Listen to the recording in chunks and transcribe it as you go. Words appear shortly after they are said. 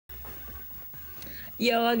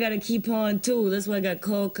Yo, I gotta keep on too. That's why I got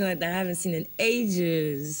Coldcut that I haven't seen in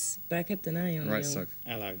ages. But I kept an eye on you. Right, so.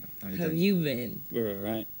 Hello. How you How doing? you been? We're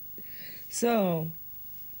alright. So,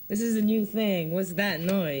 this is a new thing. What's that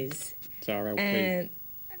noise? It's our LP. And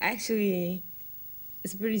actually,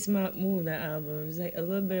 it's a pretty smart move, that album. It's like a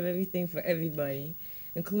little bit of everything for everybody,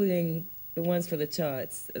 including the ones for the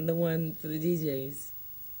charts and the one for the DJs.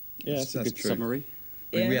 Yeah, that's a good true. summary.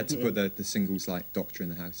 I mean, we Yeah. had to put the singles like Doctor in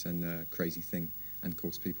the House and Crazy Thing, and of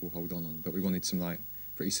course People Hold On, but we wanted some like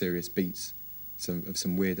pretty serious beats, of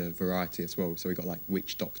some weirder variety as well. So we got like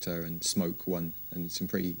Witch Doctor and Smoke One and some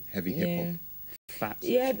pretty heavy hip hop. Fat.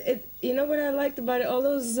 Yeah, you know what I liked about it? All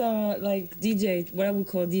those like DJ, what I would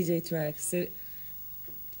call DJ tracks.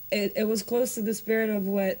 It was close to the spirit of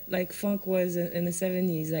what like funk was in the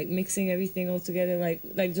 70s, like mixing everything all together,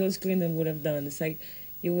 like George Clinton would have done. It's like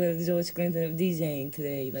you were George Clinton of DJing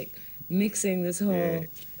today, like mixing this whole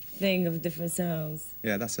thing of different sounds.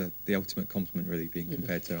 Yeah, that's the ultimate compliment, really, being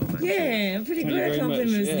compared to our man. Yeah, I'm pretty Thank good you at very much,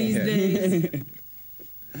 compliments yeah. these days.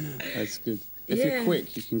 That's good. If Yeah. you're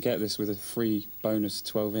quick, you can get this with a free bonus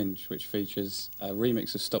 12-inch, which features a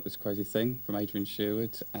remix of Stop This Crazy Thing from Adrian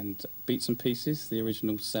Sherwood and Beats and Pieces, the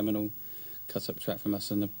original seminal cut-up track from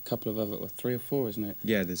us, and a couple of other, 3 or 4, isn't it?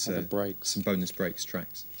 Yeah, there's Other breaks. some bonus breaks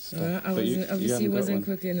tracks. I obviously wasn't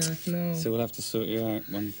quick enough, no. So we'll have to sort you out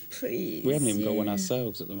one. Please. We haven't even got one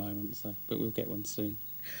ourselves at the moment, so but we'll get one soon.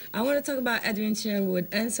 I want to talk about Adrian Sherwood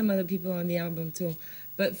and some other people on the album too.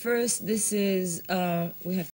 But first, this is, we have